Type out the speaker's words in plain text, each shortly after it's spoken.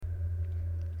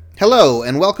Hello,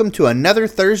 and welcome to another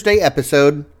Thursday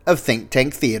episode of Think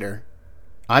Tank Theater.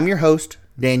 I'm your host,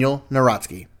 Daniel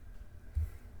Narotsky.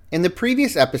 In the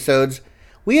previous episodes,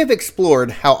 we have explored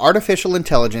how artificial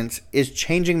intelligence is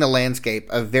changing the landscape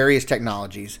of various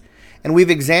technologies, and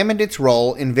we've examined its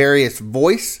role in various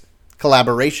voice,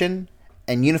 collaboration,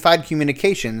 and unified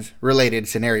communications related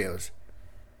scenarios.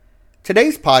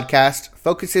 Today's podcast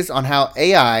focuses on how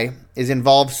AI is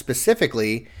involved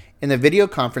specifically in the video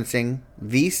conferencing,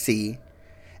 VC,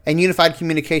 and unified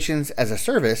communications as a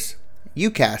service,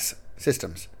 UCaaS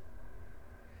systems.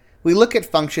 We look at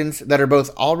functions that are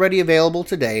both already available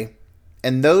today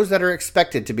and those that are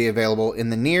expected to be available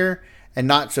in the near and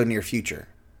not so near future.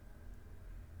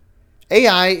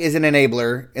 AI is an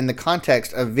enabler in the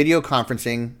context of video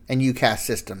conferencing and UCaaS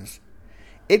systems.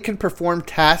 It can perform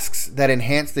tasks that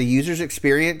enhance the user's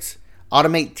experience,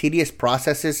 automate tedious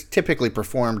processes typically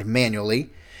performed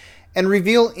manually, and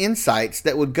reveal insights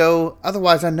that would go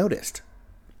otherwise unnoticed.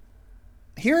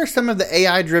 Here are some of the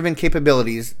AI-driven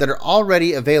capabilities that are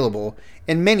already available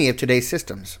in many of today's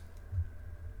systems.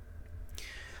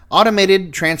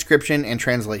 Automated transcription and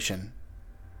translation.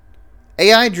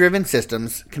 AI-driven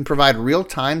systems can provide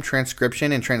real-time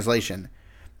transcription and translation,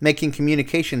 making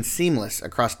communication seamless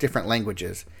across different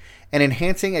languages and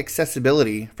enhancing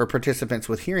accessibility for participants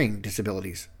with hearing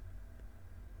disabilities.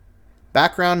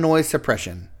 Background noise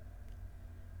suppression.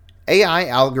 AI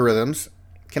algorithms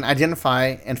can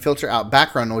identify and filter out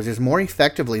background noises more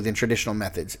effectively than traditional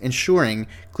methods, ensuring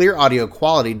clear audio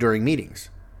quality during meetings.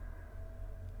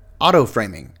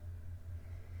 Auto-framing.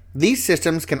 These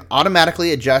systems can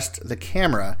automatically adjust the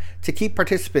camera to keep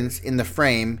participants in the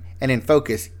frame and in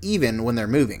focus even when they're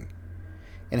moving,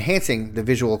 enhancing the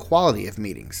visual quality of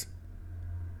meetings.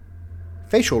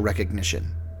 Facial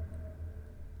recognition.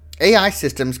 AI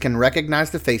systems can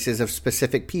recognize the faces of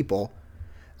specific people,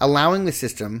 allowing the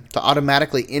system to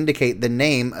automatically indicate the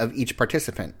name of each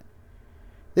participant.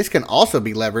 This can also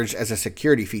be leveraged as a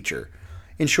security feature,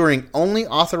 ensuring only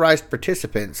authorized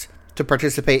participants to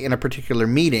participate in a particular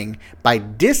meeting by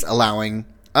disallowing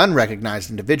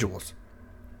unrecognized individuals.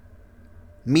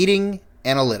 Meeting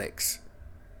analytics.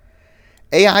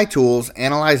 AI tools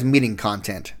analyze meeting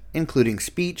content, including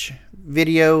speech,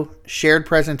 video, shared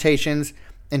presentations,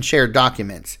 and shared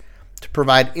documents, to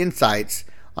provide insights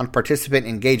on participant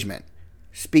engagement,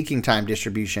 speaking time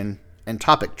distribution, and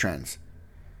topic trends.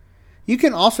 You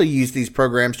can also use these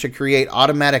programs to create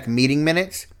automatic meeting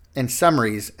minutes and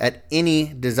summaries at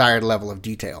any desired level of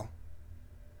detail.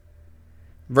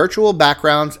 Virtual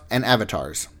backgrounds and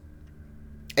avatars.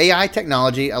 AI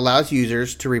technology allows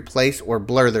users to replace or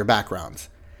blur their backgrounds.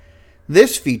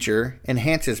 This feature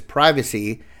enhances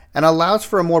privacy and allows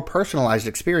for a more personalized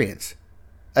experience.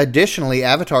 Additionally,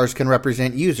 avatars can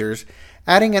represent users,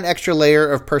 adding an extra layer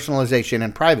of personalization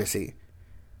and privacy.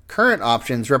 Current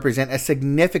options represent a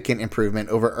significant improvement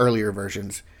over earlier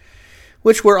versions,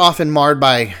 which were often marred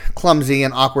by clumsy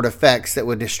and awkward effects that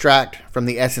would distract from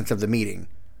the essence of the meeting.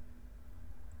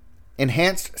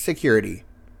 Enhanced security.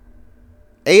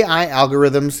 AI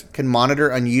algorithms can monitor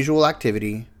unusual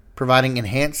activity, providing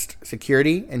enhanced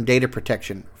security and data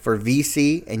protection for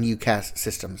VC and UCaaS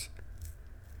systems.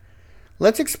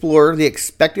 Let's explore the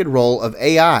expected role of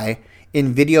AI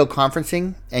in video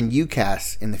conferencing and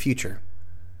UCaaS in the future.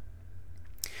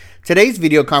 Today's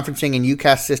video conferencing and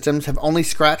UCaaS systems have only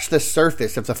scratched the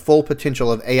surface of the full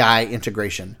potential of AI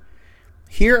integration.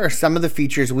 Here are some of the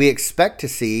features we expect to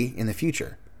see in the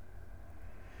future.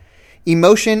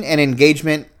 Emotion and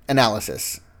engagement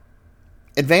analysis.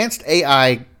 Advanced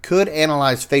AI could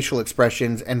analyze facial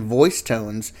expressions and voice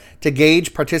tones to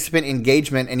gauge participant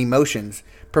engagement and emotions,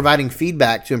 providing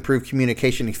feedback to improve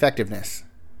communication effectiveness.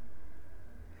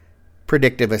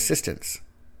 Predictive assistance.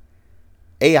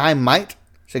 AI might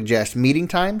suggest meeting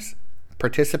times,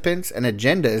 participants, and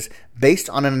agendas based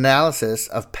on an analysis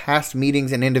of past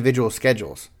meetings and individual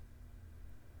schedules.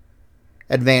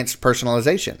 Advanced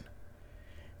personalization.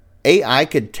 AI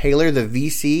could tailor the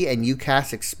VC and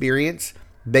UCaaS experience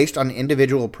based on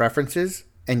individual preferences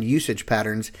and usage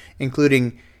patterns,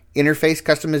 including interface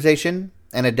customization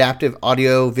and adaptive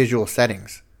audio-visual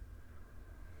settings.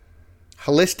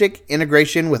 Holistic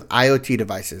integration with IoT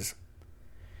devices.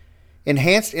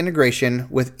 Enhanced integration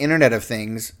with Internet of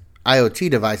Things, IoT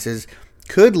devices,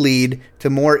 could lead to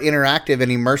more interactive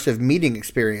and immersive meeting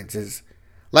experiences,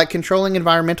 like controlling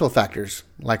environmental factors,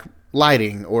 like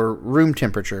lighting or room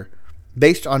temperature,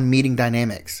 based on meeting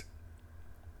dynamics.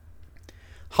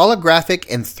 Holographic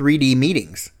and 3D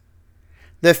meetings.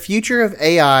 The future of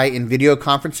AI in video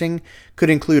conferencing could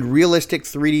include realistic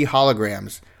 3D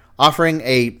holograms, offering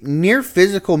a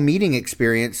near-physical meeting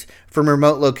experience from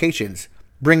remote locations,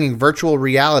 bringing virtual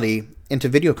reality into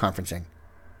video conferencing.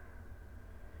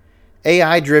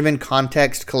 AI-driven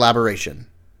context collaboration.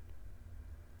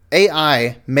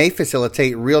 AI may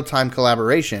facilitate real-time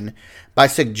collaboration by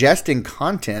suggesting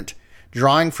content,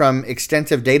 drawing from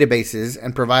extensive databases,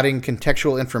 and providing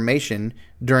contextual information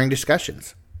during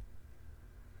discussions.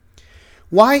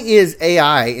 Why is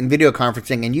AI in video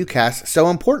conferencing and UCaaS so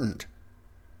important?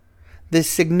 The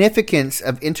significance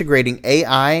of integrating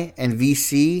AI and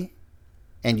VC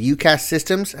and UCaaS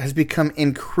systems has become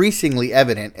increasingly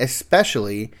evident,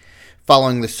 especially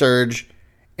following the surge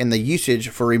in the usage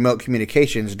for remote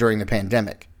communications during the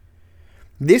pandemic.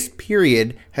 This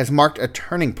period has marked a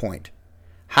turning point,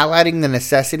 highlighting the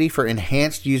necessity for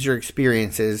enhanced user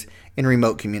experiences in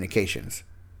remote communications.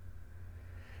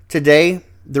 Today,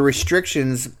 the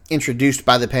restrictions introduced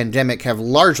by the pandemic have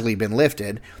largely been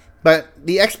lifted, but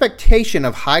the expectation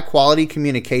of high-quality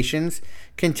communications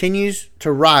continues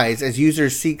to rise as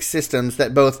users seek systems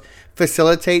that both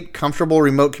facilitate comfortable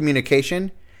remote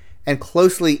communication and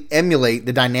closely emulate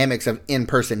the dynamics of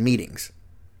in-person meetings.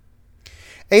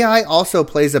 AI also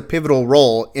plays a pivotal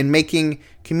role in making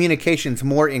communications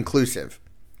more inclusive.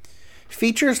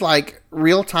 Features like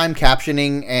real-time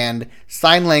captioning and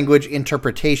sign language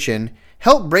interpretation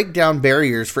help break down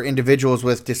barriers for individuals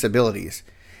with disabilities,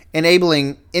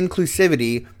 enabling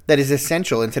inclusivity that is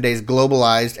essential in today's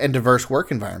globalized and diverse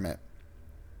work environment.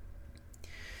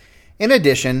 In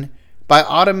addition, by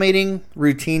automating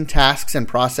routine tasks and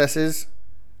processes,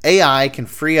 AI can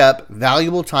free up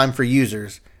valuable time for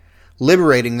users,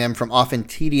 liberating them from often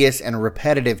tedious and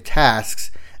repetitive tasks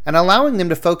and allowing them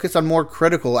to focus on more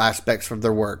critical aspects of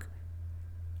their work.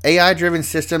 AI-driven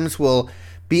systems will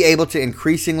be able to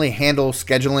increasingly handle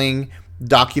scheduling,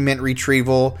 document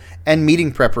retrieval, and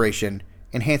meeting preparation,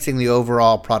 enhancing the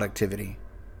overall productivity.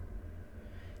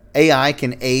 AI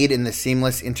can aid in the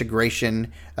seamless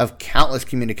integration of countless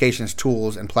communications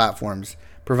tools and platforms,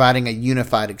 providing a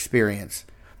unified experience.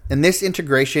 And this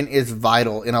integration is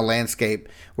vital in a landscape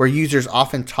where users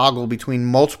often toggle between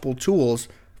multiple tools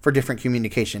for different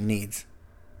communication needs.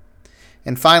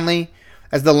 And finally,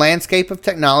 as the landscape of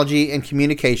technology and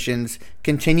communications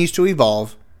continues to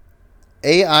evolve,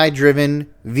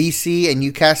 AI-driven VC and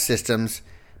UCaaS systems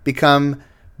become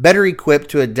better equipped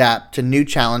to adapt to new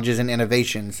challenges and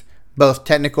innovations, both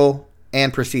technical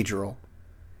and procedural.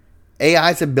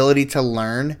 AI's ability to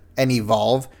learn and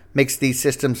evolve makes these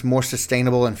systems more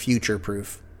sustainable and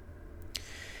future-proof.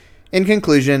 In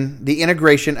conclusion, the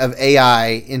integration of AI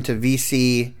into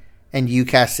VC and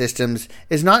UCaaS systems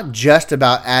is not just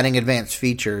about adding advanced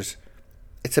features.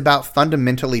 It's about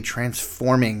fundamentally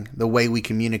transforming the way we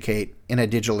communicate in a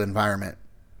digital environment.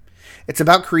 It's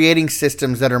about creating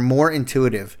systems that are more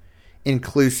intuitive,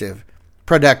 inclusive,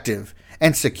 productive,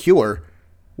 and secure,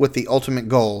 with the ultimate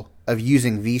goal of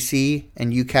using VC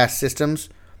and UCaaS systems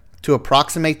to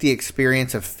approximate the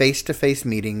experience of face-to-face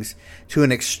meetings to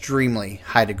an extremely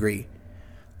high degree.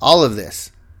 All of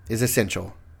this is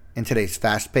essential in today's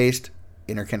fast-paced,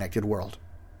 interconnected world.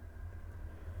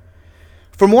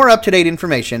 For more up-to-date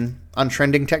information on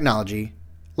trending technology,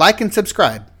 like and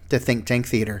subscribe to Think Tank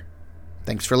Theater.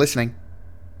 Thanks for listening.